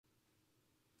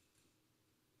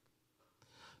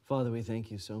Father, we thank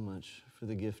you so much for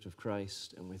the gift of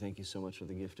Christ, and we thank you so much for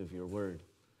the gift of your word.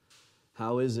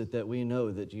 How is it that we know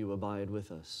that you abide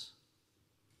with us?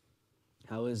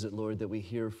 How is it, Lord, that we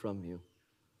hear from you?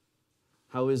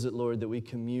 How is it, Lord, that we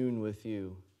commune with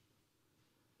you?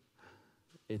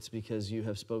 It's because you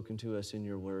have spoken to us in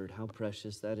your word. How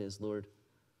precious that is, Lord.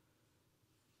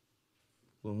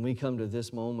 When we come to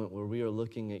this moment where we are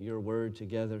looking at your word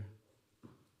together,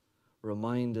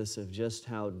 remind us of just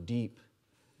how deep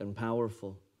and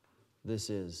powerful this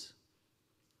is.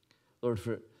 Lord,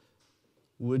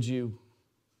 would you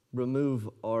remove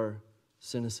our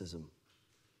cynicism?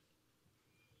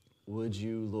 Would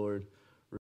you, Lord,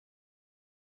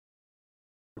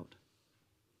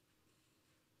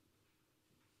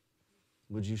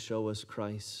 would you show us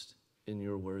Christ in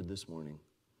your word this morning?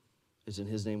 It's in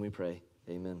his name we pray.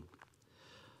 Amen.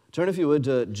 Turn, if you would,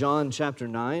 to John chapter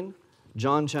 9.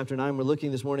 John chapter 9, we're looking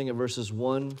this morning at verses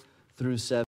 1 through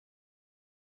 7.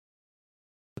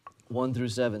 1 through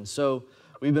 7. So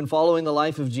we've been following the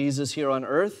life of Jesus here on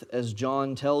earth as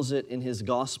John tells it in his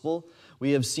gospel.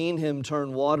 We have seen him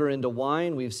turn water into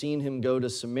wine. We've seen him go to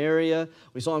Samaria.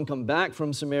 We saw him come back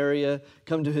from Samaria,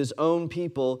 come to his own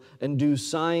people, and do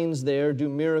signs there, do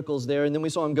miracles there. And then we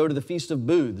saw him go to the Feast of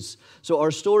Booths. So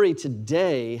our story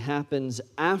today happens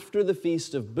after the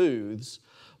Feast of Booths,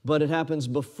 but it happens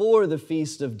before the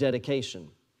Feast of Dedication.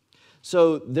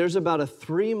 So there's about a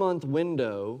 3-month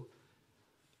window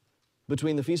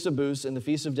between the Feast of Booths and the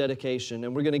Feast of Dedication,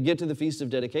 and we're going to get to the Feast of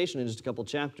Dedication in just a couple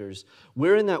chapters.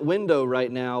 We're in that window right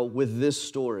now with this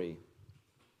story.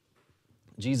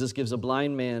 Jesus gives a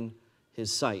blind man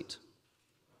his sight,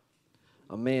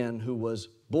 a man who was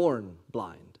born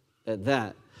blind at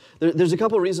that. There's a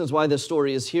couple reasons why this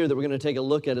story is here that we're going to take a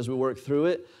look at as we work through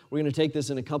it. We're going to take this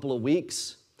in a couple of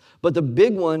weeks, but the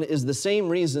big one is the same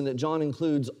reason that John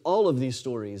includes all of these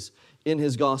stories in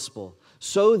his gospel,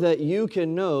 so that you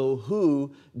can know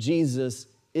who Jesus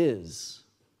is.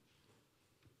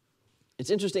 It's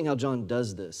interesting how John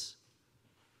does this.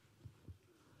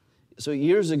 So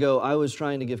years ago, I was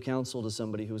trying to give counsel to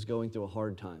somebody who was going through a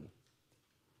hard time.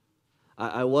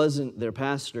 I wasn't their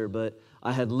pastor, but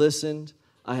I had listened,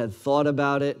 I had thought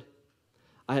about it,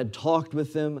 I had talked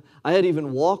with them, I had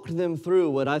even walked them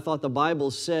through what I thought the Bible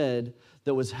said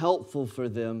that was helpful for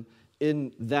them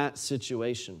in that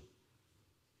situation.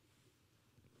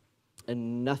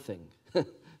 And nothing.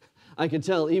 I could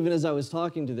tell even as I was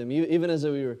talking to them, even as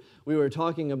we were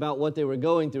talking about what they were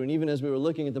going through, and even as we were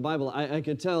looking at the Bible, I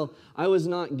could tell I was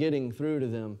not getting through to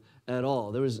them at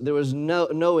all. There was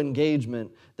no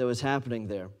engagement that was happening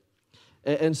there.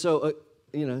 And so,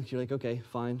 you're like, okay,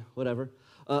 fine, whatever.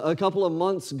 A couple of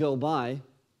months go by,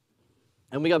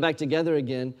 and we got back together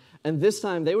again, and this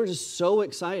time they were just so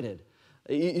excited.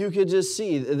 You could just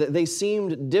see that they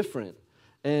seemed different.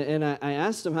 And I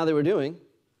asked them how they were doing,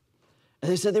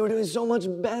 and they said they were doing so much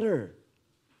better.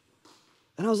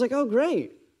 And I was like, oh,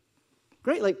 great.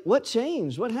 Great, like, what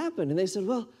changed? What happened? And they said,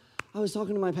 well, I was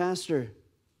talking to my pastor,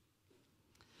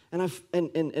 and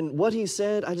what he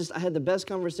said, I had the best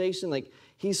conversation. Like,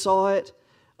 he saw it,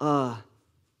 and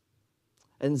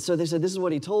so they said, this is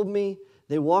what he told me.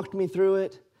 They walked me through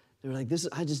it. They were like,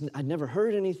 I'd never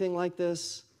heard anything like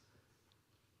this.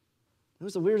 It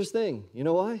was the weirdest thing. You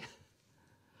know why?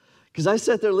 Because I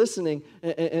sat there listening,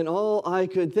 and all I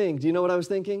could think, do you know what I was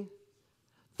thinking?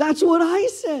 That's what I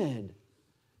said.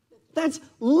 That's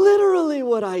literally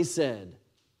what I said.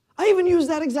 I even used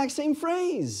that exact same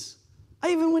phrase. I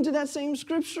even went to that same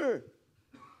scripture.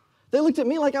 They looked at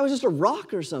me like I was just a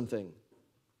rock or something.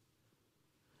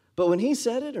 But when he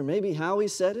said it, or maybe how he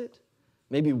said it,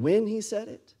 maybe when he said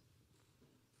it,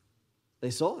 they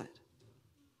saw it.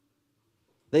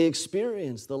 They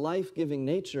experienced the life-giving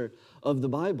nature of the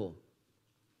Bible.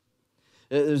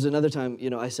 There's another time,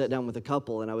 I sat down with a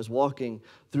couple and I was walking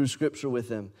through Scripture with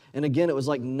them. And again, it was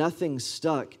like nothing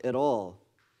stuck at all.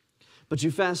 But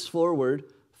you fast forward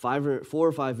 4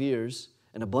 or 5 years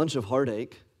and a bunch of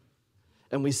heartache,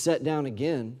 and we sat down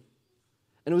again,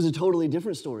 and it was a totally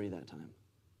different story that time.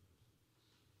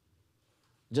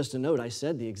 Just a note, I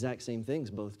said the exact same things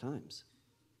both times.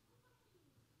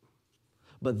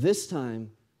 But this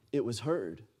time, it was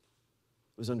heard.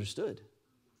 It was understood.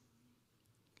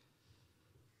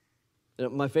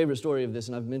 My favorite story of this,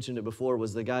 and I've mentioned it before,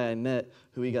 was the guy I met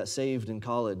who he got saved in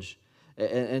college.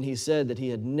 And he said that he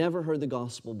had never heard the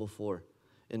gospel before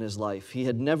in his life. He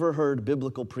had never heard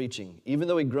biblical preaching, even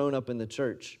though he'd grown up in the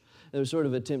church. There was sort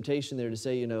of a temptation there to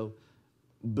say,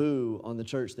 boo on the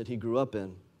church that he grew up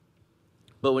in.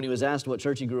 But when he was asked what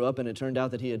church he grew up in, it turned out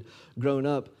that he had grown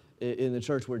up in the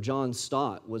church where John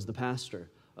Stott was the pastor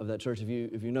of that church. If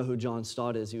you know who John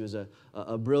Stott is, he was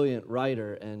a brilliant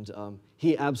writer, and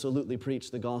he absolutely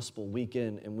preached the gospel week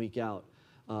in and week out.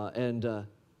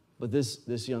 But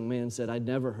this young man said, "I'd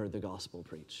never heard the gospel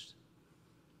preached."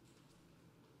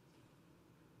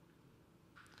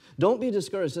 Don't be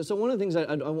discouraged. So one of the things I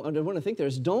want to think there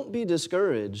is, don't be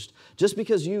discouraged just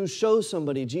because you show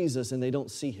somebody Jesus and they don't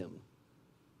see Him.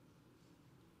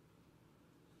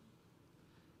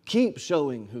 Keep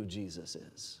showing who Jesus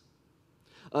is.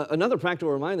 Another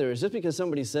practical reminder is just because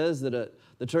somebody says that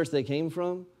the church they came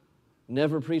from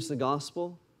never preached the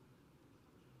gospel,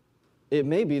 it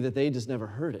may be that they just never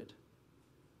heard it.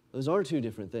 Those are two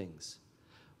different things.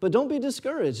 But don't be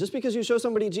discouraged just because you show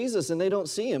somebody Jesus and they don't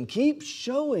see Him. Keep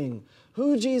showing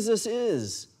who Jesus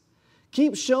is.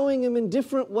 Keep showing Him in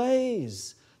different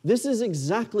ways. This is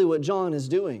exactly what John is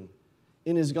doing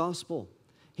in his gospel.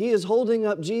 He is holding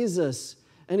up Jesus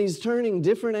and he's turning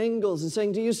different angles and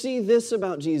saying, "Do you see this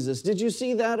about Jesus? Did you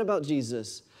see that about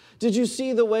Jesus? Did you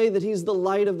see the way that He's the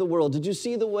light of the world? Did you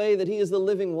see the way that He is the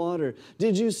living water?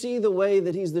 Did you see the way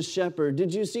that He's the shepherd?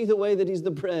 Did you see the way that He's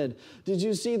the bread? Did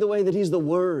you see the way that He's the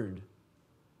Word?"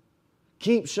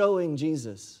 Keep showing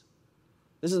Jesus.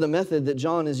 This is the method that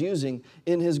John is using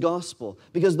in his gospel,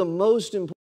 because the most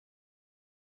important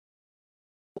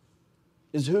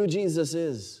is who Jesus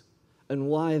is and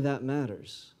why that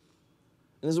matters.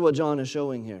 And this is what John is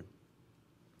showing here.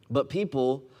 But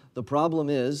people, the problem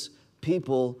is,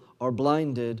 people are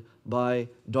blinded by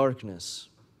darkness.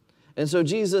 And so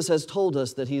Jesus has told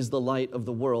us that He's the light of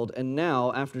the world. And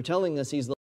now, after telling us He's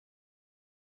the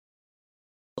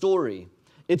story,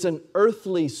 it's an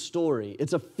earthly story.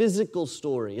 It's a physical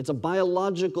story. It's a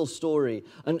biological story.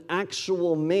 An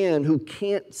actual man who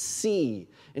can't see,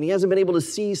 and he hasn't been able to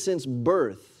see since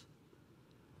birth.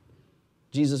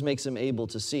 Jesus makes him able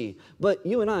to see. But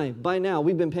you and I, by now,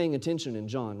 we've been paying attention in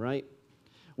John, right?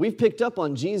 We've picked up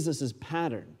on Jesus'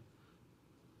 pattern.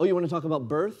 Oh, you want to talk about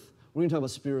birth? We're going to talk about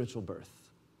spiritual birth.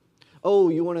 Oh,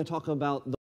 you want to talk about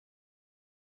the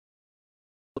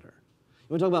water?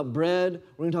 You want to talk about bread?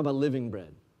 We're going to talk about living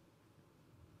bread.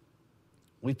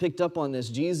 We picked up on this.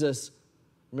 Jesus,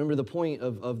 remember the point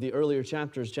of the earlier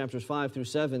chapters 5 through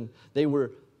 7, they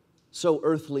were so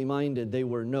earthly minded, they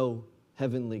were no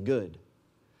heavenly good.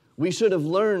 We should have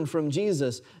learned from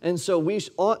Jesus, and so we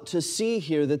ought to see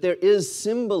here that there is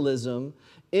symbolism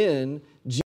in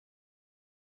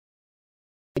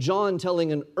John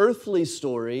telling an earthly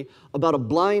story about a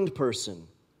blind person.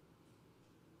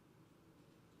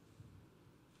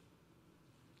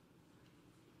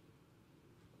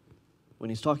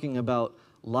 When he's talking about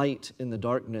light in the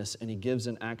darkness and he gives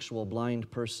an actual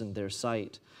blind person their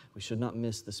sight, we should not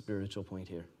miss the spiritual point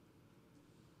here.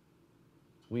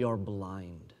 We are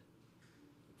blind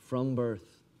from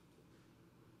birth.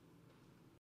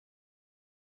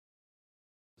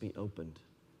 Be opened.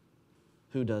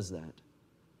 Who does that?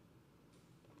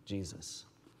 Jesus.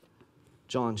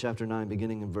 John chapter 9,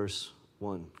 beginning in verse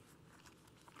 1.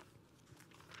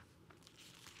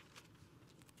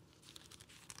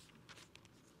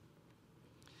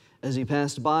 As he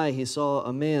passed by, he saw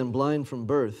a man blind from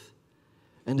birth,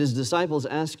 and his disciples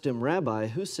asked him, "Rabbi,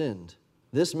 who sinned,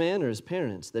 this man or his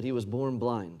parents, that he was born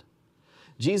blind?"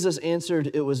 Jesus answered,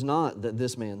 "It was not that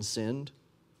this man sinned,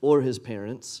 or his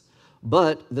parents,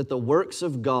 but that the works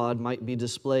of God might be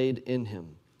displayed in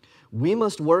him. We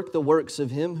must work the works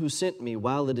of Him who sent me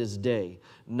while it is day.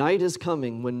 Night is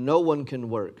coming when no one can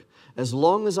work. As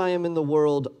long as I am in the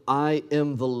world, I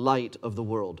am the light of the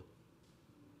world."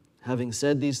 Having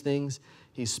said these things,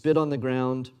 he spit on the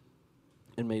ground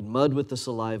and made mud with the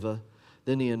saliva.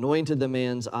 Then he anointed the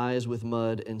man's eyes with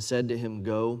mud and said to him,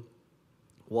 "Go,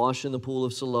 wash in the pool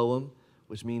of Siloam,"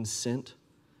 which means sent.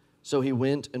 So he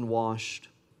went and washed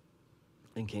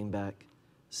and came back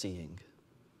seeing.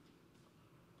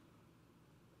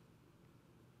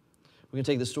 We're going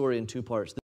to take the story in two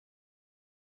parts.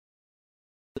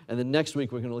 And then next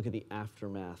week, we're going to look at the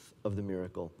aftermath of the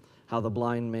miracle, how the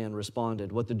blind man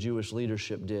responded, what the Jewish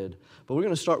leadership did. But we're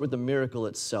going to start with the miracle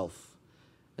itself.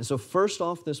 And so first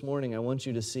off this morning, I want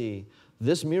you to see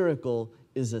this miracle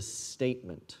is a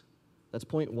statement. That's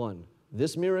point one.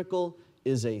 This miracle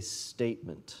is a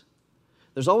statement.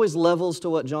 There's always levels to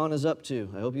what John is up to.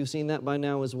 I hope you've seen that by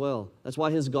now as well. That's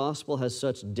why his gospel has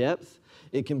such depth.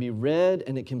 It can be read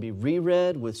and it can be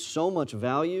reread with so much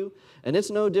value. And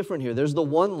it's no different here. There's the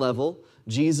one level.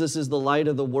 Jesus is the light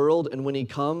of the world, and when He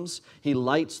comes, He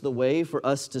lights the way for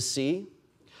us to see.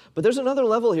 But there's another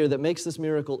level here that makes this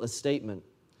miracle a statement.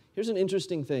 Here's an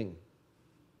interesting thing.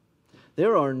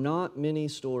 There are not many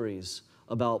stories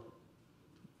about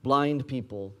blind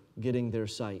people getting their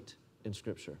sight in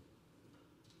Scripture.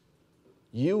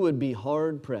 You would be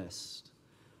hard-pressed.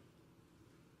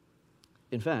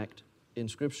 In fact, in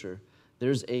Scripture,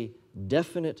 there's a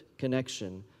definite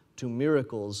connection to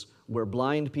miracles where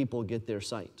blind people get their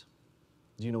sight.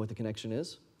 Do you know what the connection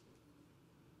is?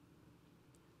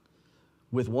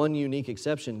 With one unique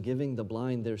exception, giving the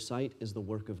blind their sight is the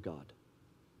work of God.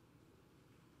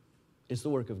 It's the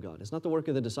work of God. It's not the work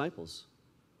of the disciples.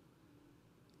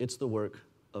 It's the work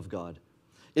of God.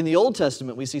 In the Old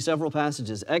Testament, we see several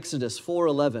passages. Exodus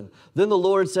 4:11. Then the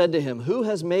Lord said to him, "Who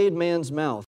has made man's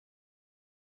mouth?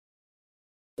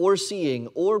 Or seeing,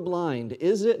 or blind?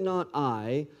 Is it not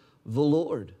I, the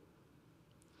Lord?"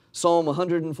 Psalm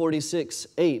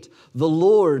 146:8. The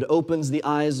Lord opens the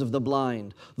eyes of the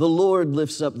blind. The Lord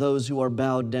lifts up those who are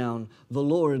bowed down. The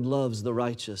Lord loves the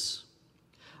righteous.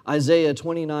 Isaiah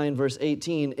 29, verse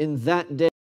 18. In that day,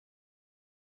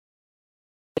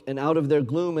 and out of their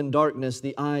gloom and darkness,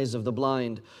 the eyes of the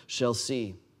blind shall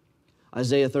see.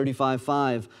 Isaiah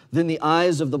 35:5. Then the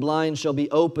eyes of the blind shall be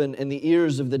open, and the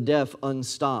ears of the deaf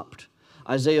unstopped.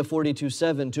 Isaiah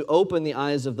 42:7, to open the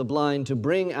eyes of the blind, to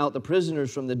bring out the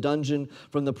prisoners from the dungeon,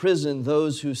 from the prison,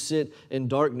 those who sit in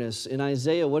darkness. In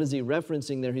Isaiah, what is he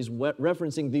referencing there? He's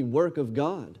referencing the work of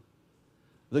God,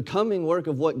 the coming work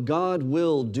of what God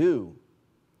will do.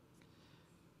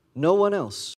 No one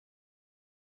else.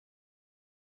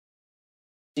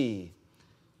 And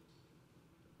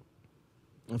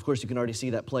of course, you can already see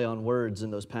that play on words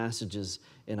in those passages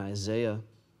in Isaiah.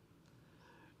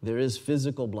 There is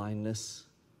physical blindness.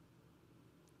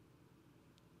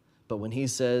 But when he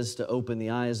says to open the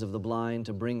eyes of the blind,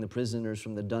 to bring the prisoners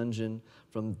from the dungeon,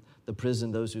 from the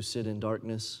prison, those who sit in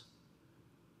darkness,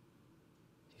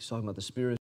 he's talking about the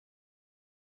Spirit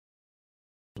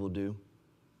will do.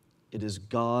 It is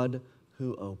God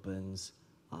who opens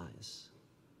eyes.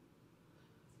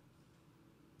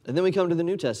 And then we come to the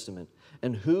New Testament.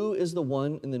 And who is the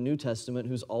one in the New Testament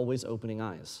who's always opening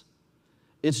eyes?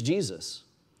 It's Jesus.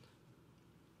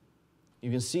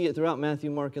 You can see it throughout Matthew,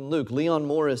 Mark, and Luke. Leon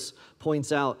Morris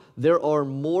points out there are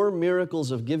more miracles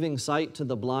of giving sight to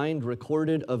the blind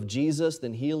recorded of Jesus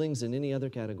than healings in any other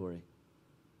category.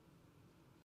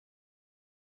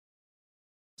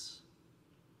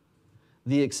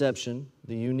 The exception,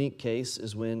 the unique case,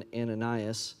 is when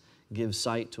Ananias gives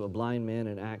sight to a blind man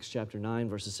in Acts chapter 9,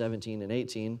 verses 17 and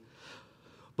 18.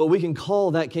 But we can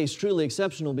call that case truly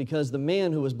exceptional because the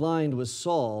man who was blind was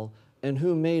Saul, and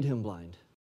who made him blind?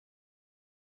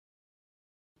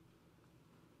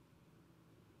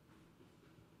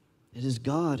 It is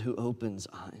God who opens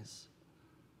eyes.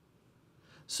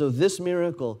 So this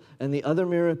miracle and the other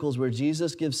miracles where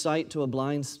Jesus gives sight to a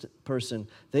blind person,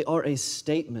 they are a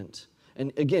statement.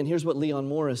 And again, here's what Leon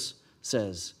Morris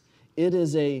says. It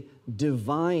is a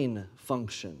divine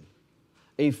function,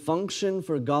 a function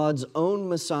for God's own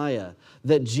Messiah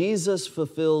that Jesus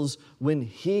fulfills when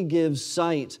He gives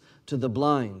sight to the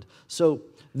blind. So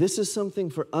this is something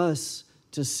for us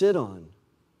to sit on.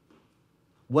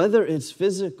 Whether it's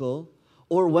physical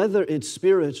or whether it's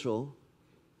spiritual,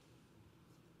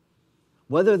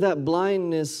 whether that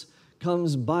blindness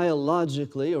comes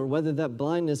biologically or whether that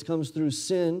blindness comes through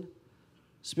sin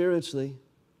spiritually,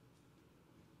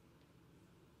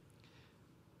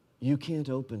 you can't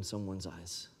open someone's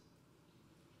eyes.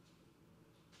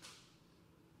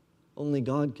 Only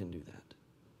God can do that.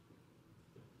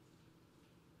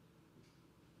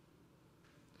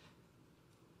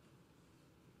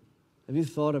 Have you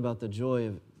thought about the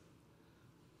joy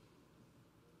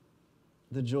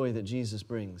that Jesus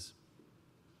brings?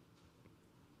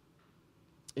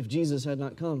 If Jesus had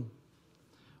not come,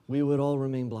 we would all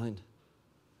remain blind.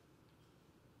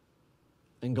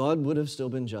 And God would have still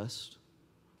been just,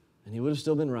 and He would have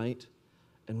still been right,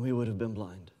 and we would have been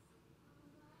blind.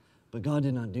 But God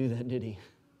did not do that, did He?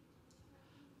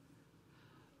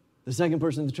 The second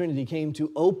person of the Trinity came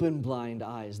to open blind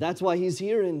eyes. That's why He's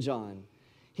here in John.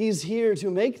 He's here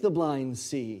to make the blind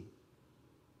see.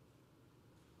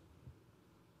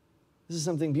 This is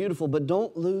something beautiful, but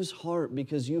don't lose heart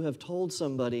because you have told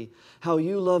somebody how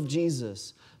you love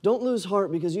Jesus. Don't lose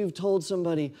heart because you've told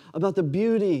somebody about the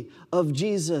beauty of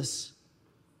Jesus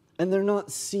and they're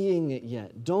not seeing it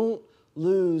yet. Don't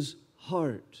lose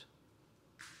heart.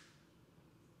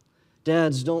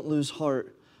 Dads, don't lose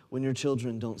heart when your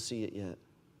children don't see it yet.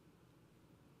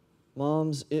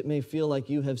 Moms, it may feel like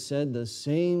you have said the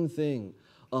same thing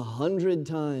 100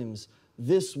 times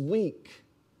this week,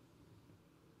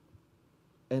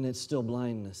 and it's still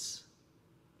blindness.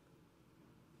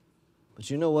 But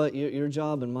you know what? Your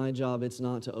job and my job, it's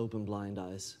not to open blind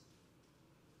eyes.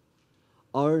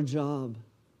 Our job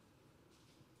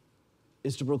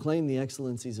is to proclaim the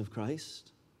excellencies of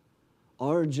Christ.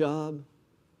 Our job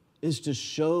is to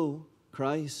show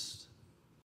Christ.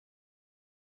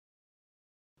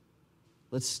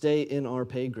 Let's stay in our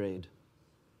pay grade.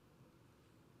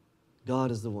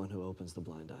 God is the one who opens the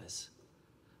blind eyes.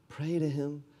 Pray to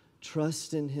Him,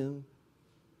 trust in Him,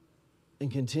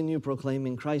 and continue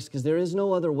proclaiming Christ, because there is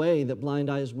no other way that blind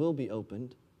eyes will be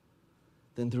opened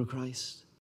than through Christ.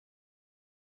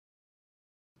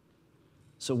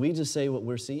 So we just say what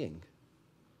we're seeing.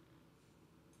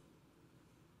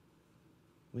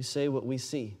 We say what we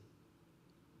see.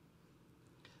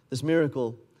 This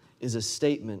miracle is a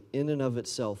statement in and of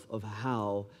itself of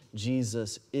how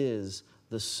Jesus is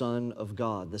the Son of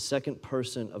God, the second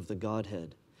person of the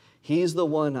Godhead. He's the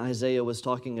one Isaiah was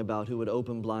talking about who would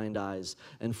open blind eyes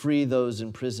and free those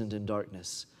imprisoned in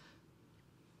darkness.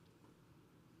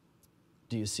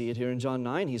 Do you see it here in John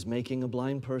 9? He's making a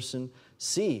blind person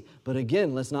see. But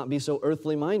again, let's not be so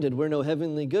earthly minded. We're no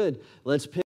heavenly good. Let's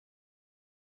pick.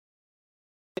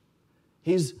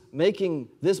 He's making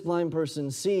this blind person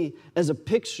see as a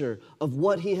picture of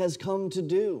what He has come to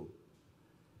do.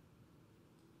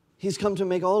 He's come to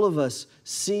make all of us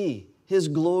see His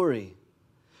glory.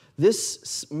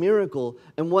 This miracle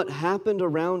and what happened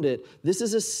around it, this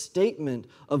is a statement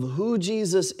of who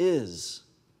Jesus is.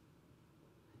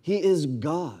 He is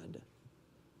God.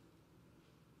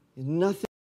 Nothing.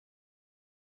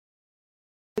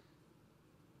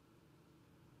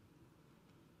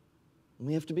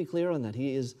 We have to be clear on that.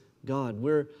 He is God.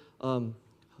 We're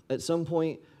at some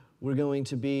point we're going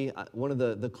to be one of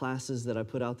the classes that I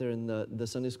put out there in the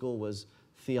Sunday school was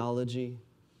theology,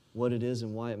 what it is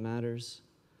and why it matters.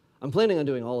 I'm planning on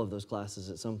doing all of those classes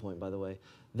at some point, by the way.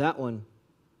 That one,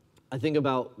 I think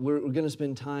about, we're going to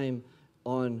spend time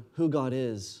on who God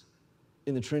is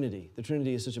in the Trinity. The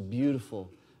Trinity is such a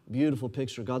beautiful, beautiful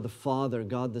picture. God the Father,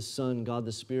 God the Son, God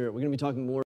the Spirit. We're going to be talking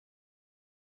more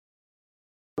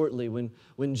shortly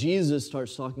when Jesus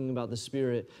starts talking about the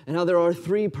Spirit and how there are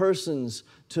three persons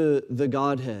to the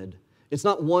Godhead. It's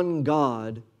not one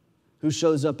God who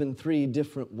shows up in three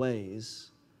different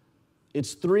ways.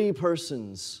 It's three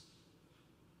persons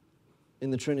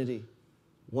in the Trinity,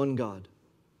 one God.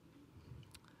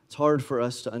 It's hard for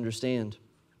us to understand.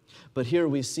 But here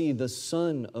we see the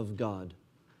Son of God,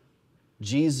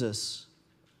 Jesus,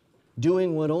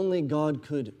 doing what only God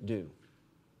could do,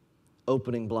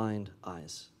 opening blind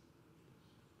eyes.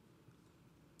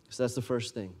 So that's the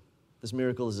first thing. This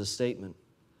miracle is a statement.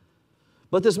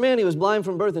 But this man, he was blind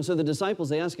from birth, and so the disciples,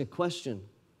 they ask a question.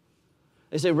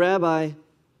 They say, Rabbi,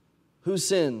 who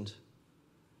sinned,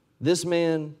 this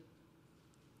man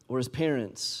or his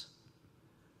parents,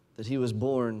 that he was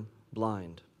born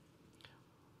blind?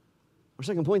 Our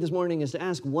second point this morning is to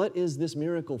ask, what is this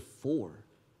miracle for?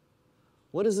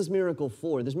 What is this miracle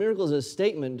for? This miracle is a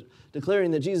statement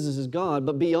declaring that Jesus is God,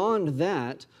 but beyond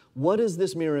that, what is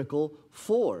this miracle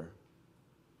for?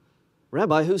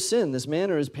 Rabbi, who sinned, this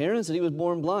man or his parents, that he was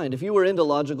born blind? If you were into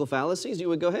logical fallacies, you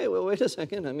would go, hey, well, wait a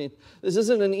second. I mean, this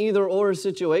isn't an either-or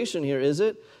situation here, is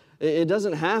it? It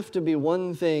doesn't have to be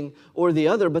one thing or the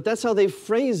other, but that's how they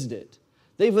phrased it.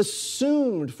 They've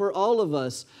assumed for all of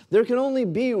us there can only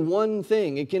be one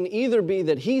thing. It can either be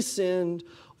that he sinned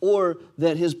or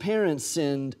that his parents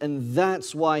sinned, and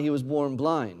that's why he was born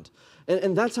blind.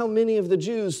 And that's how many of the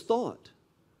Jews thought.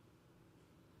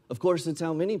 Of course, it's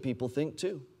how many people think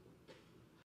too.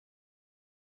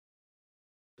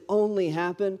 Only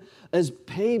happen as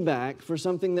payback for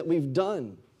something that we've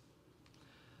done.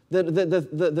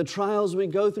 The trials we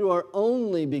go through are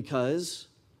only because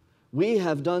we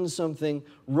have done something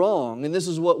wrong, and this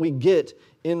is what we get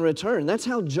in return. That's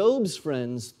how Job's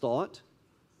friends thought.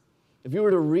 If you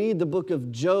were to read the book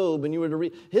of Job and you were to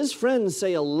read, his friends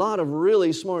say a lot of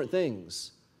really smart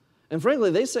things. And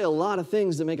frankly, they say a lot of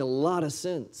things that make a lot of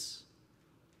sense.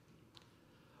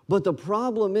 But the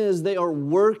problem is they are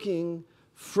working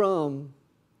from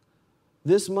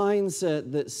this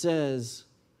mindset that says,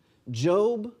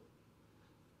 Job,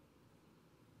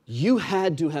 you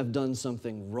had to have done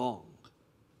something wrong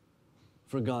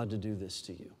for God to do this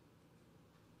to you.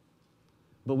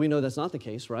 But we know that's not the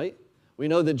case, right? We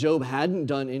know that Job hadn't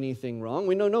done anything wrong.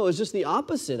 We know, no, it's just the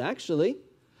opposite, actually.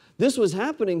 This was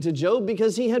happening to Job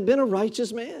because he had been a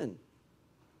righteous man.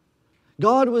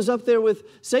 God was up there with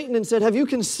Satan and said, have you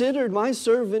considered my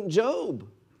servant Job?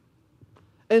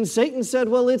 And Satan said,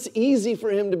 well, it's easy for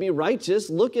him to be righteous.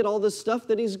 Look at all the stuff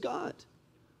that he's got.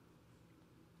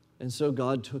 And so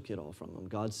God took it all from him.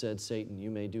 God said, Satan,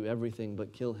 you may do everything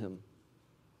but kill him.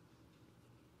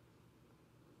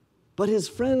 But his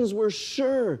friends were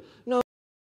sure, no,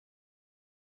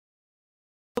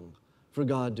 for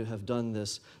God to have done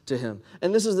this to him.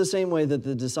 And this is the same way that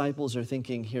the disciples are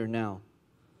thinking here now.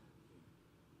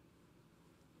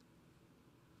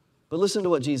 But listen to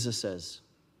what Jesus says.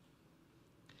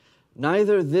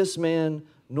 Neither this man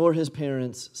nor his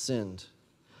parents sinned,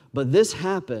 but this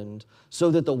happened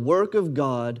so that the work of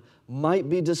God might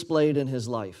be displayed in his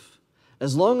life.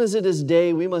 As long as it is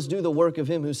day, we must do the work of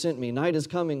him who sent me. Night is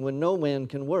coming when no man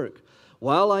can work.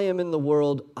 While I am in the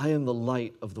world, I am the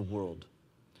light of the world.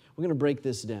 We're going to break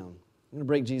this down. I'm going to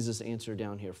break Jesus' answer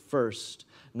down here. First,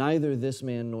 neither this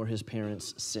man nor his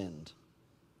parents sinned.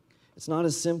 It's not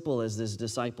as simple as his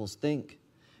disciples think.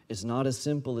 It's not as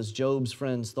simple as Job's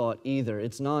friends thought either.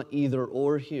 It's not either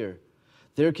or here.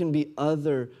 There can be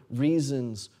other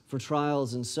reasons for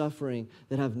trials and suffering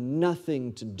that have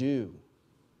nothing to do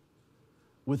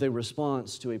with a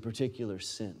response to a particular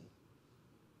sin.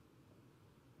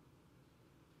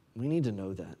 We need to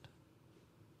know that.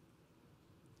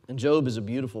 And Job is a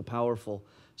beautiful, powerful,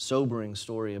 sobering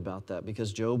story about that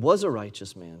because Job was a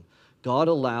righteous man. God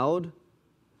allowed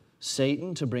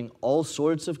Satan to bring all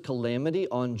sorts of calamity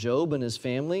on Job and his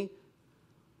family.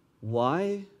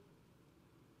 Why?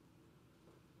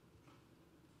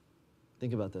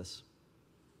 Think about this.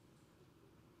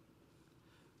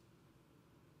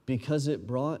 Because it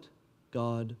brought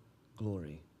God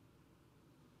glory.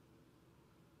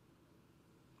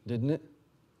 Didn't it?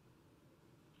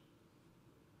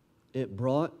 It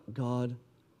brought God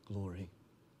glory.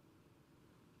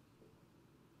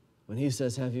 When he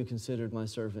says, have you considered my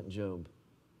servant Job?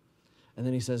 And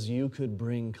then he says, you could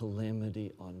bring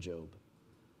calamity on Job,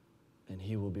 and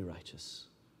he will be righteous.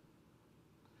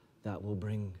 That will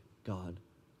bring God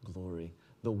glory.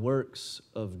 The works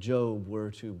of Job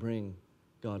were to bring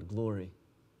God glory.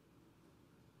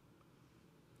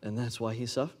 And that's why he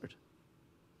suffered.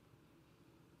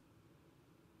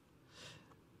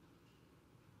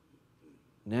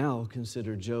 Now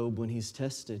consider Job when he's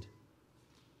tested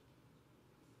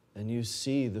and you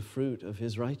see the fruit of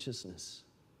his righteousness.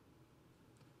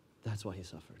 That's why he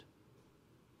suffered.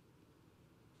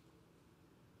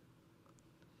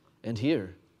 And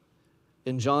here,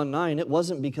 in John 9, it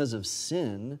wasn't because of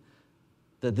sin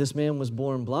that this man was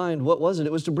born blind. What was it?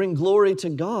 It was to bring glory to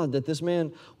God that this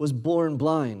man was born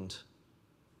blind.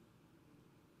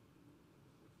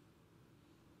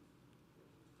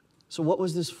 So what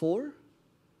was this for?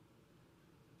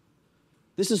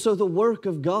 This is so the work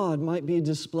of God might be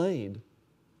displayed.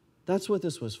 That's what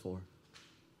this was for.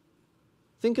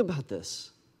 Think about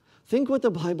this. Think what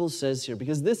the Bible says here,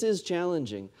 because this is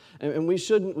challenging, and we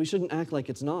shouldn't act like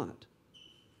it's not.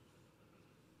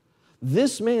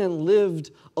 This man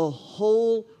lived a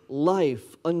whole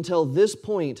life until this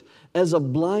point as a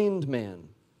blind man,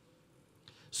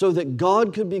 so that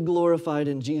God could be glorified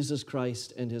in Jesus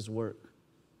Christ and His work.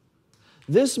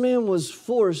 This man was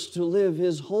forced to live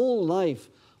his whole life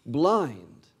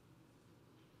blind,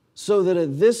 so that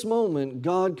at this moment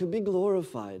God could be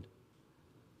glorified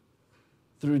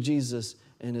through Jesus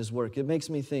and His work. It makes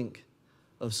me think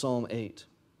of Psalm 8.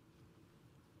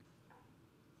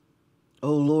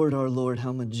 O Lord, our Lord,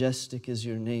 how majestic is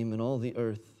your name in all the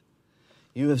earth.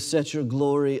 You have set your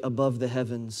glory above the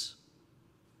heavens.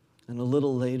 And a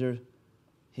little later,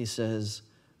 he says,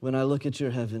 when I look at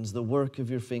your heavens, the work of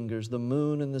your fingers, the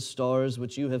moon and the stars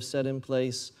which you have set in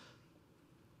place,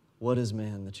 what is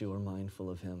man that you are mindful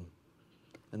of him,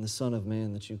 and the Son of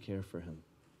Man that you care for him?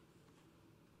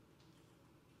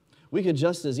 We could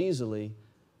just as easily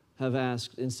have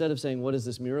asked, instead of saying, what is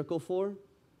this miracle for?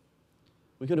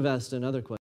 We could have asked another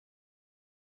question.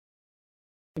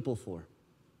 What are people for?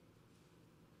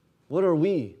 What are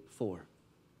we for?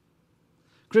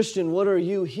 Christian, what are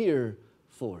you here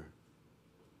for?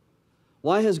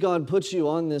 Why has God put you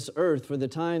on this earth for the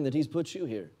time that He's put you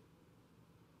here?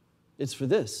 It's for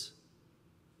this.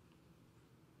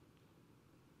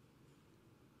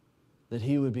 That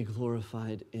He would be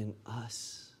glorified in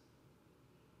us.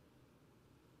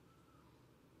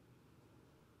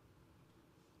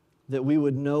 That we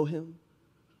would know Him,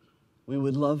 we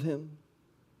would love Him,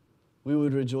 we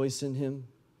would rejoice in Him,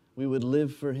 we would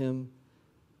live for Him,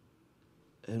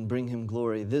 and bring Him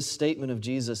glory. This statement of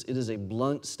Jesus, it is a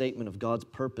blunt statement of God's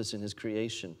purpose in His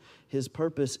creation. His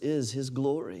purpose is His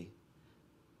glory.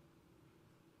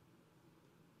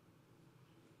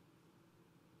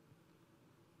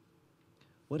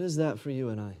 What is that for you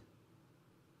and I?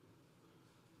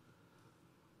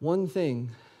 One thing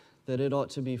that it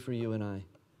ought to be for you and I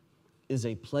is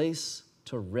a place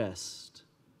to rest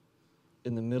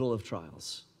in the middle of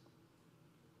trials.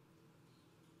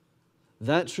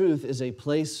 That truth is a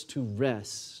place to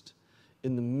rest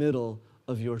in the middle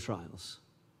of your trials.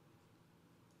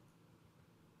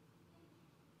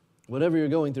 Whatever you're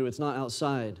going through, it's not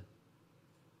outside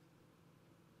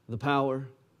the power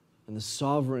and the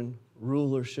sovereign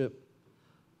rulership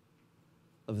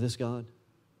of this God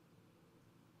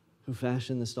who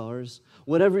fashioned the stars?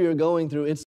 Whatever you're going through,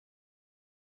 it's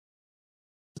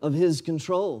of His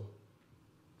control.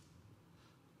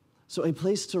 So a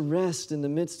place to rest in the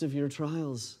midst of your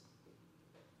trials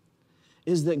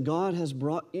is that God has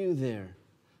brought you there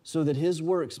so that His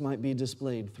works might be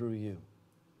displayed through you.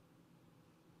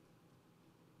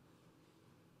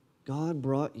 God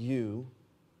brought you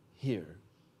here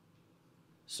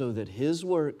so that His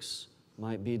works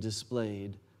might be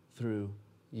displayed through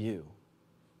you.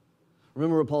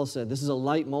 Remember what Paul said, this is a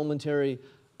light momentary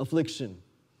affliction.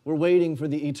 We're waiting for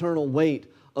the eternal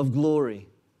weight of glory.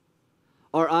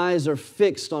 Our eyes are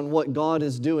fixed on what God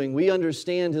is doing. We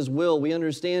understand His will. We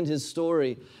understand His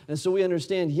story. And so we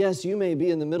understand, yes, you may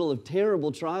be in the middle of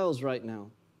terrible trials right now.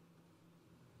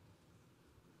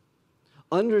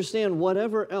 Understand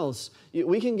whatever else.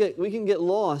 We can get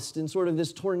lost in sort of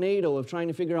this tornado of trying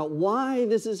to figure out why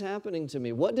this is happening to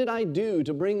me. What did I do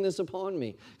to bring this upon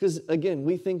me? Because again,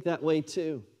 we think that way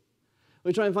too.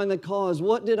 We try and find the cause.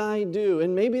 What did I do?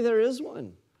 And maybe there is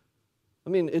one. I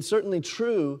mean, it's certainly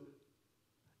true.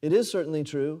 It is certainly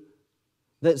true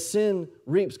that sin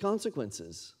reaps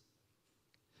consequences.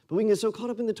 But we can get so caught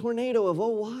up in the tornado of, oh,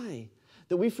 why?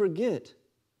 That we forget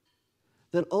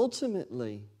that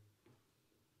ultimately,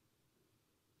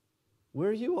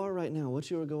 where you are right now,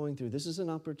 what you are going through, this is an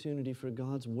opportunity for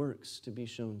God's works to be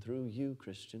shown through you,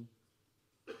 Christian.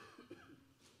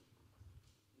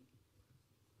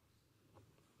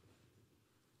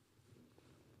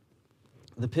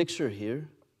 The picture here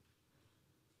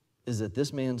is that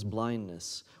this man's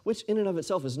blindness, which in and of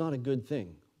itself is not a good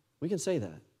thing. We can say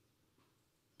that.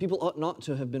 People ought not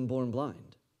to have been born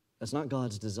blind. That's not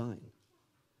God's design.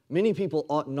 Many people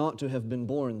ought not to have been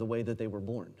born the way that they were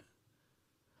born.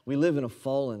 We live in a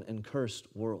fallen and cursed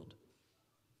world.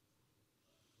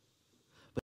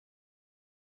 But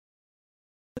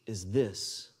is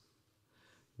this: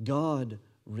 God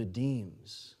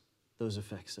redeems those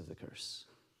effects of the curse.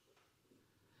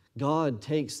 God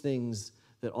takes things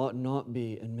that ought not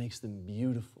be and makes them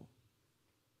beautiful.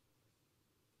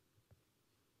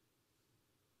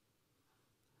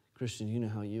 Christian, you know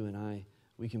how you and I,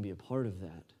 we can be a part of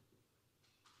that.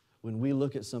 When we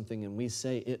look at something and we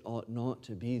say it ought not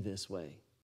to be this way,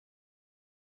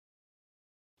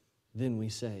 then we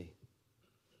say,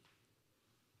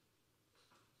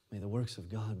 may the works of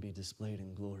God be displayed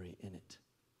in glory in it.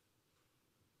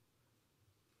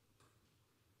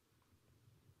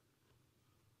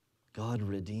 God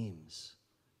redeems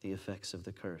the effects of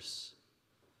the curse.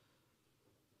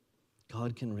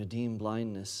 God can redeem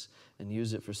blindness and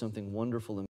use it for something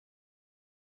wonderful and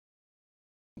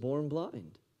born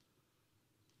blind.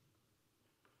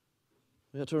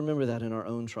 We have to remember that in our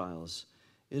own trials.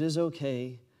 It is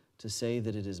okay to say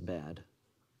that it is bad.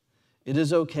 It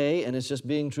is okay, and it's just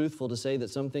being truthful, to say that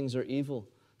some things are evil,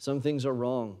 some things are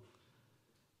wrong.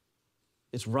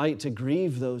 It's right to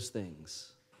grieve those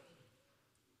things.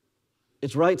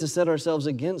 It's right to set ourselves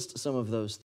against some of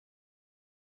those things.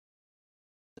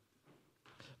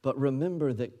 But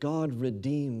remember that God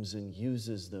redeems and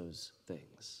uses those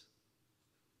things.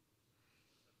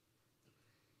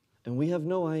 And we have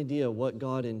no idea what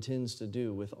God intends to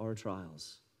do with our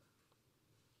trials.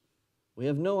 We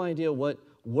have no idea what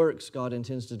works God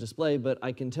intends to display, but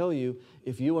I can tell you,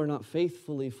 if you are not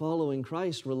faithfully following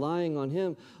Christ, relying on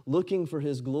Him, looking for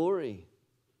His glory,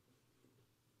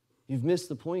 you've missed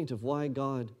the point of why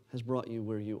God has brought you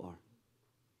where you are.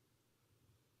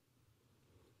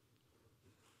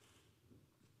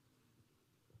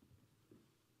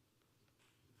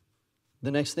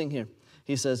 The next thing here,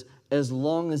 he says, as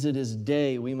long as it is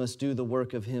day, we must do the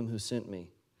work of Him who sent me.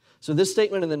 So this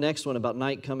statement and the next one about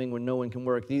night coming when no one can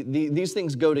work, these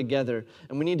things go together,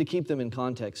 and we need to keep them in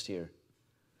context here.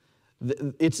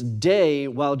 It's day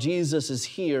while Jesus is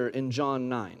here in John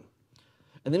 9.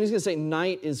 And then he's going to say,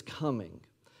 night is coming.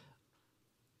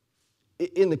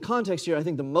 In the context here, I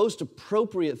think the most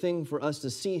appropriate thing for us to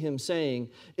see him saying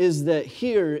is that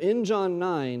here in John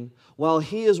 9, while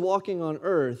he is walking on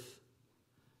earth,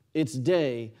 it's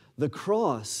day, the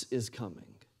cross is coming.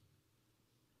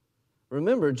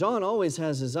 Remember, John always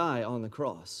has his eye on the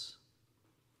cross.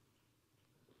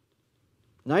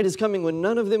 Night is coming when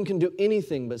none of them can do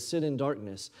anything but sit in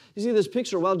darkness. You see this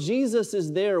picture, while Jesus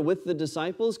is there with the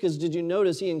disciples, because did you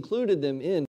notice he included them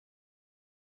in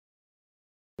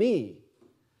me?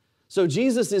 So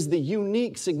Jesus is the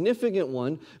unique, significant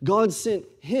one. God sent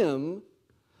him,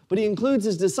 but he includes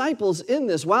his disciples in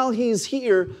this. While he's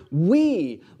here,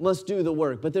 we must do the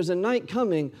work. But there's a night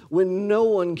coming when no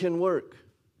one can work.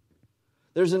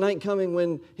 There's a night coming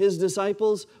when his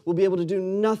disciples will be able to do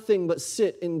nothing but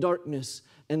sit in darkness,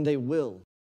 and they will.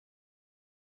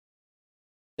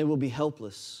 It will be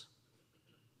helpless.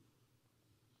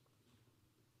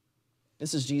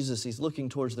 This is Jesus. He's looking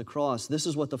towards the cross. This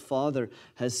is what the Father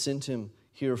has sent him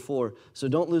here for. So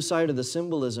don't lose sight of the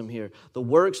symbolism here. The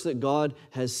works that God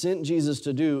has sent Jesus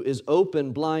to do is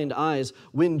open blind eyes.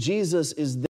 When Jesus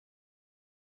is there,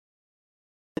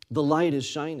 the light is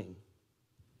shining.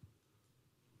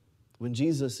 When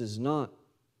Jesus is not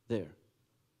there,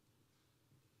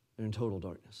 they're in total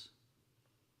darkness.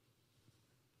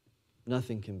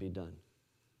 Nothing can be done.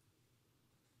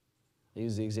 I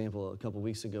used the example a couple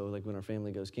weeks ago, like when our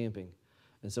family goes camping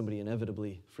and somebody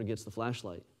inevitably forgets the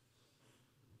flashlight.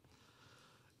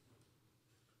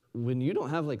 When you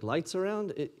don't have like lights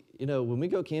around, when we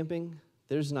go camping,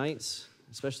 there's nights,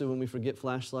 especially when we forget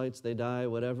flashlights, they die,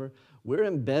 whatever. We're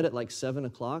in bed at like 7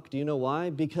 o'clock. Do you know why?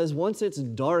 Because once it's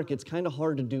dark, it's kind of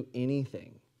hard to do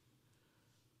anything.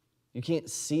 You can't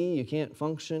see, you can't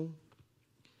function.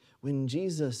 When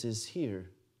Jesus is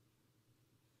here,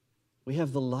 we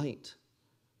have the light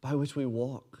by which we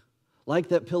walk. Like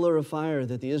that pillar of fire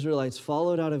that the Israelites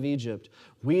followed out of Egypt,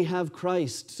 we have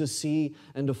Christ to see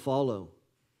and to follow.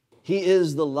 He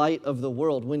is the light of the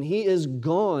world. When He is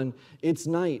gone, it's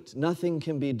night. Nothing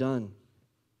can be done.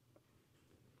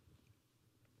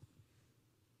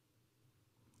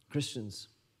 Christians,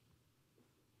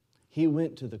 He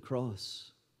went to the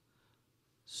cross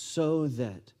so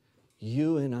that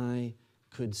you and I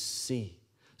could see,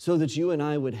 so that you and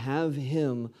I would have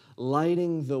Him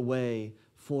lighting the way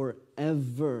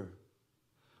forever.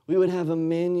 We would have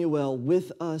Emmanuel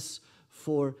with us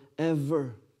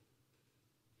forever.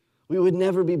 We would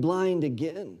never be blind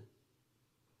again.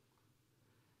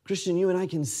 Christian, you and I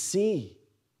can see.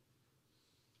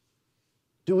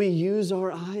 Do we use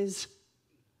our eyes?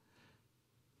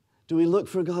 Do we look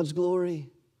for God's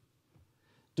glory?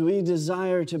 Do we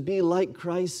desire to be like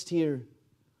Christ here?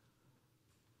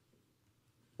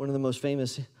 One of the most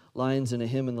famous lines in a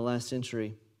hymn in the last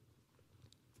century,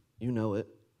 you know it.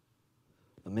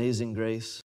 Amazing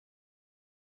grace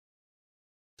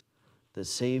that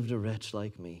saved a wretch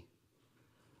like me.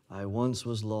 I once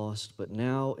was lost, but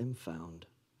now am found.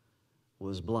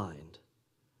 Was blind,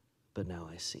 but now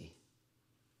I see.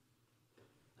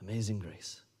 Amazing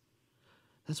grace.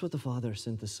 That's what the Father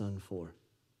sent the Son for.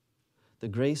 The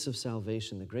grace of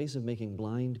salvation, the grace of making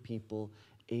blind people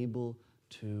able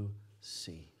to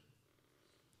see.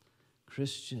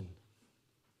 Christian,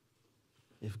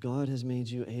 if God has made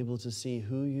you able to see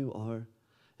who you are,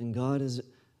 and God has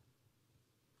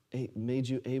made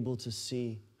you able to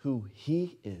see who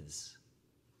He is,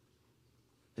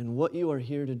 and what you are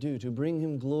here to do, to bring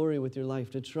Him glory with your life,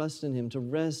 to trust in Him, to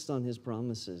rest on His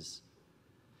promises.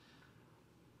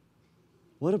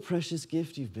 What a precious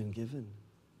gift you've been given.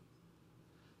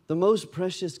 The most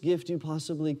precious gift you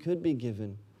possibly could be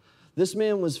given. This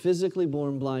man was physically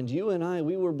born blind. You and I,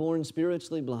 we were born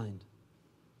spiritually blind.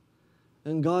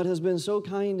 And God has been so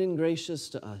kind and gracious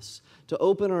to us to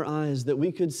open our eyes that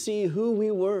we could see who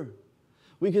we were.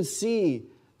 We could see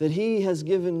that He has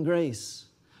given grace.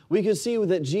 We could see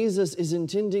that Jesus is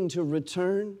intending to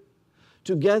return,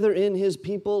 to gather in His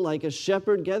people like a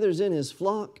shepherd gathers in his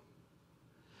flock.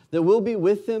 That we'll be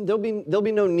with them. There'll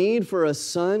be no need for a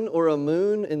sun or a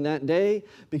moon in that day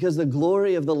because the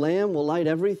glory of the Lamb will light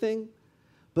everything.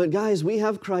 But guys, we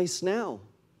have Christ now.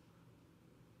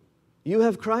 You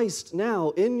have Christ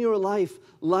now in your life,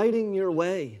 lighting your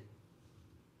way.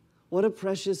 What a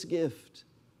precious gift.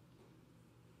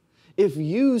 If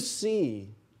you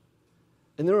see,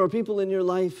 and there are people in your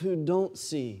life who don't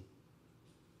see,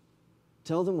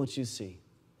 tell them what you see.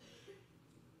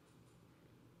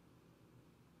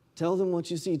 Tell them what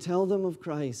you see. Tell them of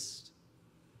Christ.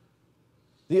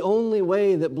 The only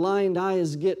way that blind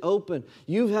eyes get open.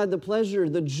 You've had the pleasure,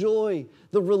 the joy,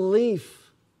 the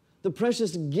relief, the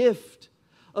precious gift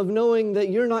of knowing that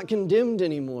you're not condemned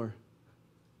anymore.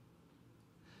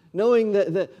 Knowing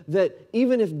that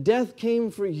even if death came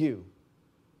for you,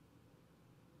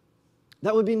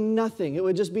 that would be nothing. It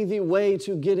would just be the way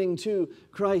to getting to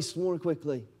Christ more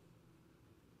quickly.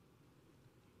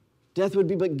 Death would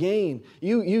be but gain.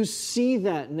 You see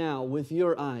that now with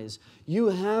your eyes. You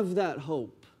have that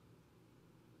hope.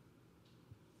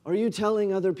 Are you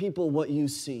telling other people what you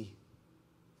see?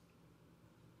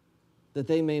 That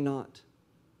they may not.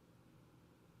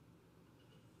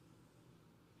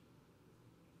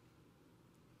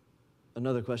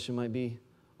 Another question might be,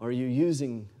 are you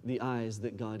using the eyes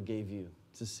that God gave you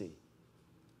to see?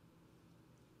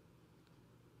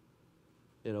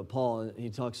 Paul, he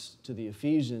talks to the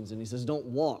Ephesians and he says, don't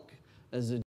walk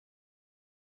in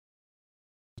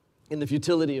the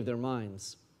futility of their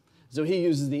minds. So he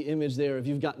uses the image there of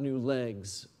you've got new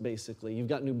legs, basically. You've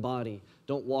got new body.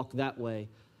 Don't walk that way.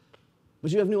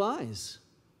 But you have new eyes.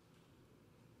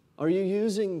 Are you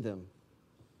using them?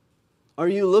 Are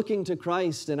you looking to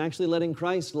Christ and actually letting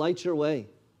Christ light your way?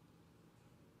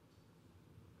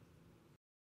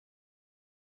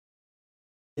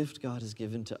 The gift God has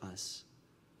given to us.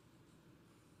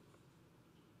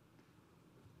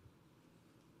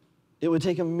 It would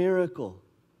take a miracle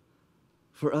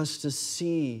for us to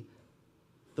see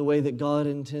the way that God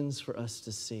intends for us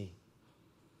to see.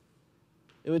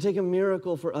 It would take a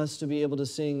miracle for us to be able to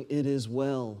sing, "It is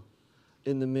well,"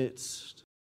 in the midst.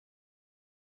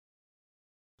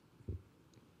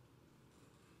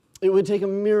 It would take a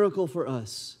miracle for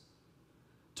us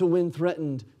to, when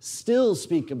threatened, still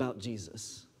speak about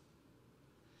Jesus.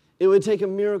 It would take a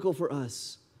miracle for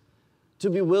us to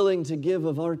be willing to give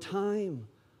of our time,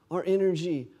 our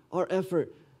energy, our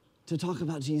effort to talk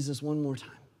about Jesus one more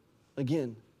time,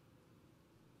 again.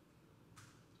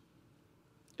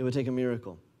 It would take a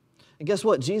miracle. And guess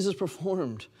what? Jesus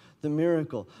performed the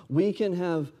miracle. We can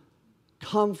have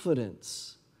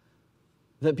confidence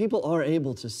that people are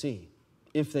able to see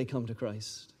if they come to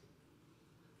Christ.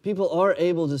 People are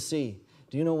able to see.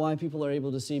 Do you know why people are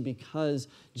able to see? Because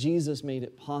Jesus made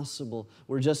it possible.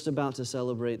 We're just about to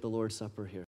celebrate the Lord's Supper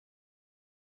here.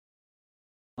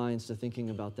 Minds to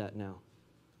thinking about that now.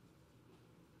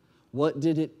 What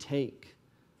did it take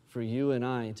for you and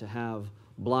I to have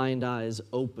blind eyes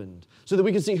opened so that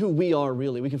we can see who we are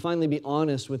really? We can finally be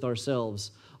honest with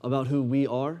ourselves about who we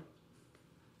are,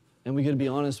 and we can be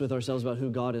honest with ourselves about who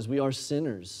God is. We are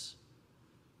sinners.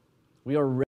 We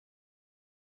are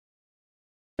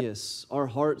rebellious. Our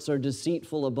hearts are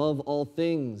deceitful above all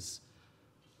things.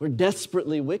 We're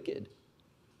desperately wicked.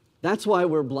 That's why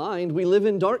we're blind. We live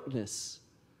in darkness.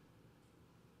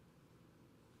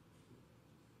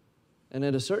 And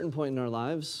at a certain point in our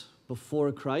lives,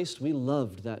 before Christ, we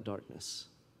loved that darkness.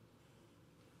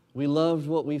 We loved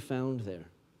what we found there.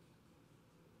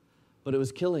 But it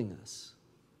was killing us.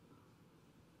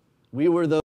 We were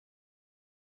the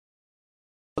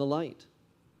light.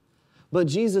 But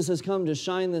Jesus has come to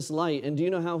shine this light, and do you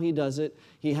know how He does it?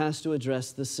 He has to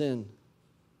address the sin.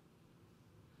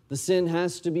 The sin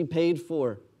has to be paid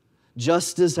for.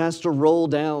 Justice has to roll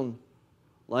down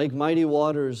like mighty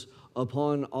waters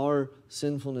upon our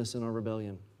sinfulness and our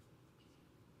rebellion.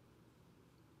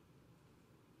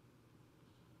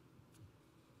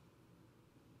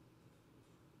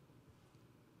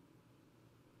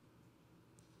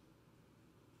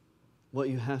 What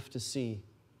you have to see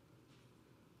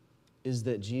is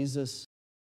that Jesus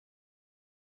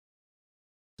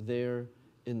is there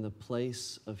in the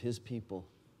place of His people,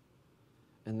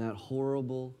 and that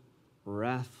horrible,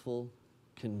 wrathful,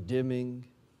 condemning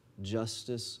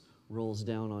justice rolls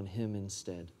down on Him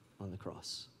instead on the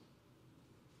cross.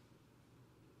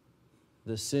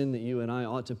 The sin that you and I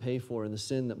ought to pay for and the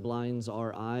sin that blinds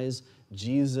our eyes,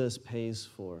 Jesus pays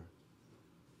for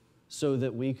so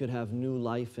that we could have new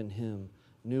life in Him,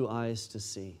 new eyes to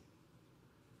see.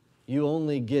 You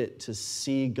only get to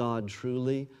see God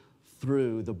truly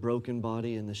through the broken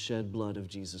body and the shed blood of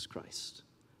Jesus Christ.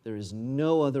 There is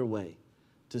no other way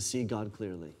to see God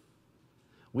clearly.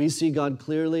 We see God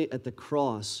clearly at the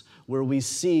cross, where we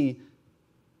see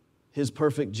His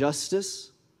perfect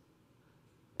justice.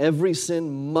 Every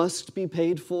sin must be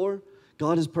paid for.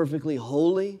 God is perfectly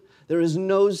holy. There is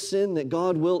no sin that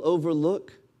God will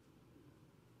overlook.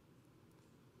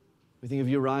 We think of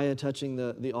Uriah touching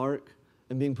the ark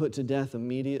and being put to death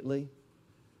immediately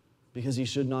because he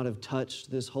should not have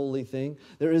touched this holy thing.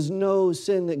 There is no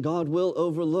sin that God will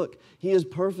overlook. He is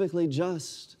perfectly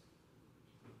just.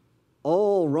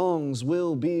 All wrongs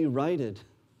will be righted.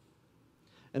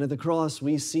 And at the cross,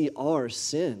 we see our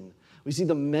sin. We see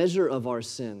the measure of our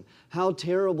sin. How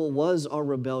terrible was our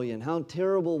rebellion? How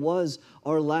terrible was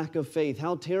our lack of faith?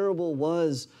 How terrible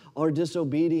was our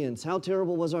disobedience? How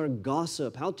terrible was our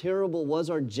gossip? How terrible was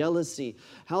our jealousy?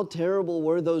 How terrible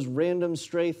were those random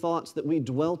stray thoughts that we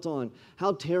dwelt on?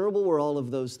 How terrible were all of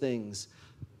those things?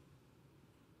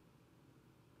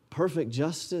 Perfect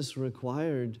justice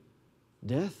required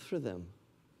death for them.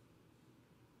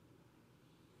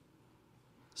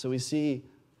 So we see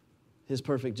His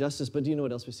perfect justice, but do you know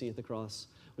what else we see at the cross?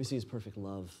 We see His perfect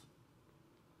love.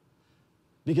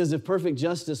 Because if perfect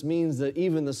justice means that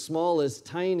even the smallest,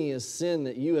 tiniest sin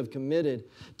that you have committed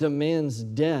demands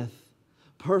death,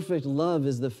 perfect love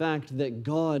is the fact that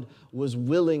God was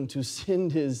willing to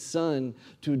send His Son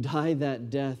to die that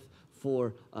death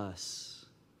for us.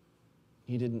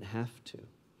 He didn't have to.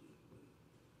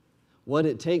 What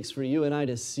it takes for you and I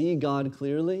to see God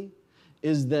clearly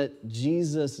is that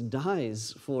Jesus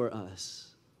dies for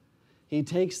us. He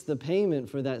takes the payment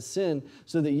for that sin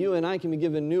so that you and I can be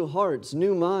given new hearts,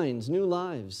 new minds, new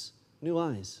lives, new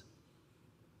eyes.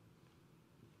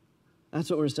 That's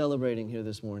what we're celebrating here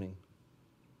this morning.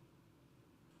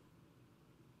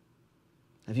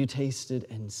 Have you tasted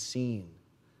and seen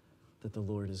that the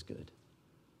Lord is good?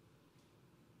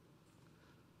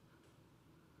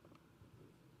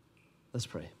 Let's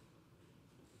pray.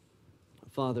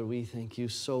 Father, we thank you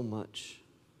so much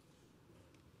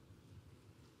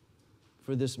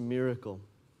for this miracle.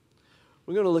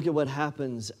 We're going to look at what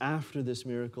happens after this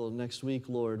miracle next week,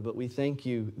 Lord, but we thank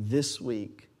you this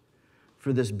week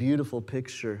for this beautiful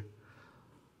picture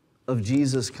of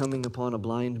Jesus coming upon a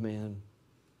blind man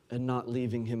and not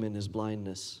leaving him in his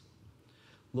blindness.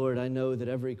 Lord, I know that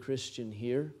every Christian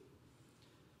here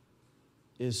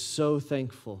is so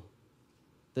thankful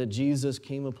that Jesus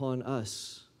came upon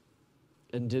us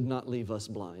and did not leave us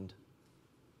blind.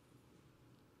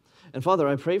 And Father,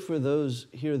 I pray for those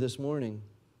here this morning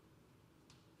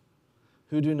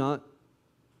who do not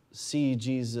see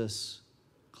Jesus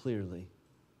clearly,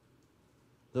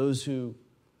 those who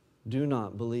do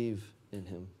not believe in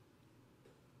him.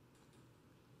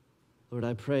 Lord,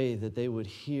 I pray that they would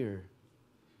hear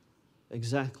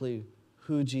exactly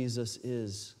who Jesus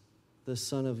is, the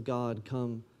Son of God,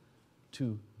 come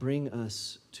to bring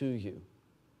us to you.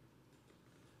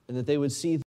 And that they would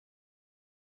see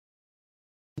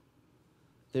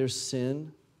their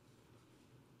sin,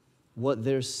 what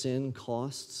their sin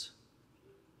costs.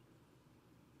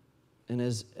 And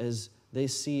as they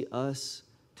see us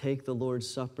take the Lord's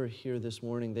Supper here this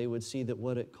morning, they would see that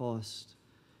what it cost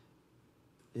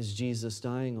is Jesus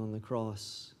dying on the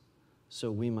cross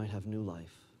so we might have new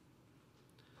life.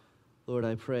 Lord,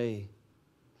 I pray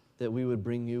that we would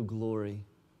bring you glory.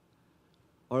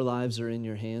 Our lives are in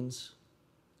your hands.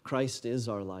 Christ is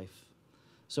our life.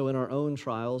 So in our own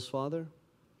trials, Father,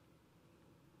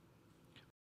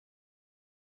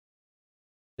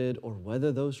 or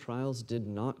whether those trials did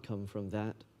not come from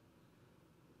that,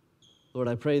 Lord,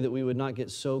 I pray that we would not get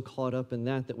so caught up in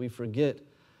that we forget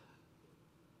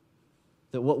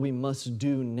that what we must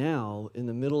do now in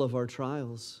the middle of our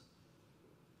trials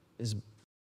is,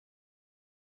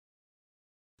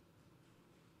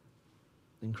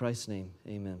 in Christ's name,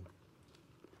 amen.